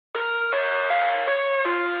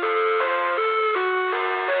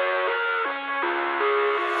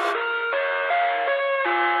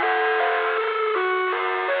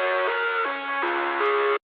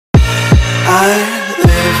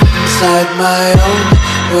my own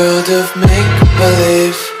world of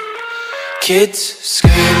make-believe. Kids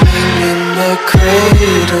screaming in their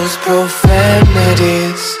cradles,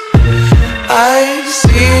 profanities. I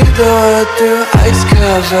see the world through ice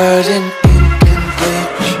covered in ink and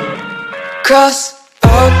bleach. Cross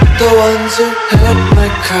out the ones who heard my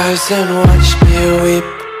cries and watched me weep.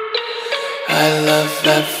 I love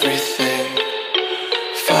everything.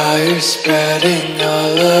 Fire spreading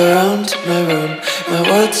all around my room. My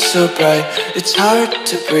world's so bright, it's hard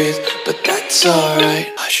to breathe, but that's alright.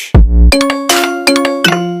 Hush.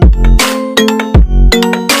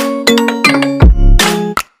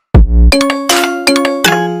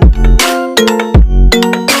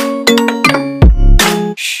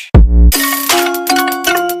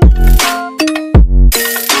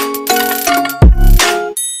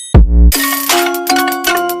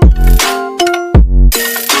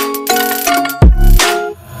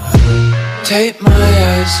 Take my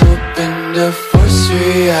eyes open to force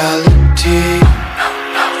reality.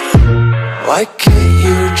 Why can't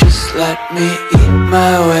you just let me eat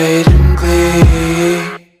my weight in glee?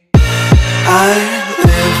 I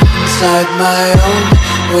live inside my own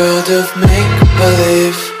world of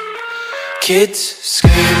make-believe. Kids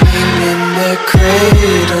screaming in their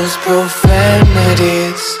cradles,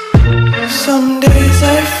 profanities. Some days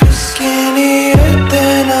I feel skinnier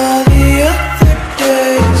than all the other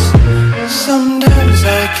days. Sometimes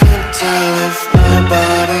I can't tell if my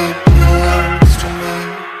body belongs to me.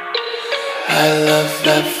 I love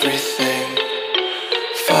everything.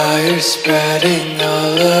 Fire spreading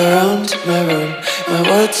all around my room. My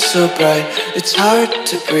world's so bright, it's hard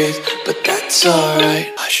to breathe, but that's alright.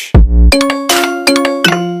 Hush.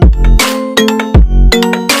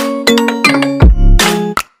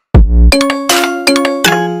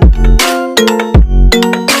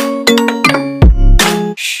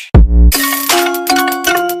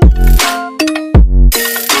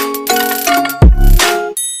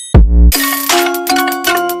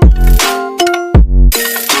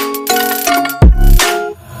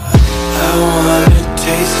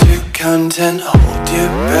 Content, hold your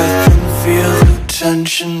breath and feel the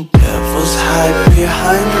tension. Devils hide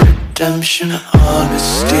behind redemption.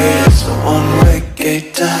 Honesty is a one-way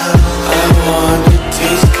gate to hell. I wanna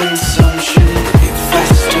taste consumption. Breathe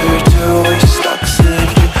faster to waste oxygen.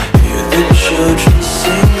 Hear the children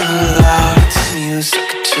sing aloud. It's music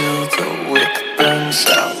till the wick burns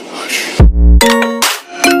out.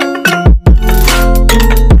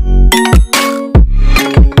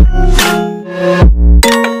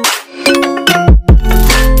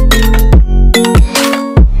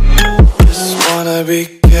 Be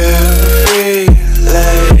carefree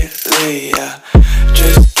lately, yeah.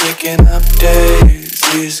 Just kicking up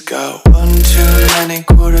daisies. Got one too many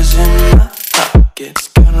quarters in my pockets.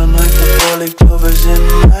 Counting like the 4-leaf clovers in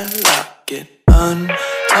my locket.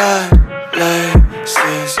 Untied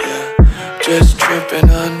laces, yeah. Just tripping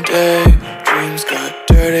on daydreams. Got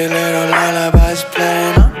dirty little lullabies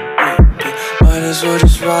playing on repeat. Might as well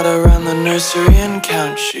just ride around the nursery and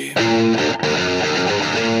count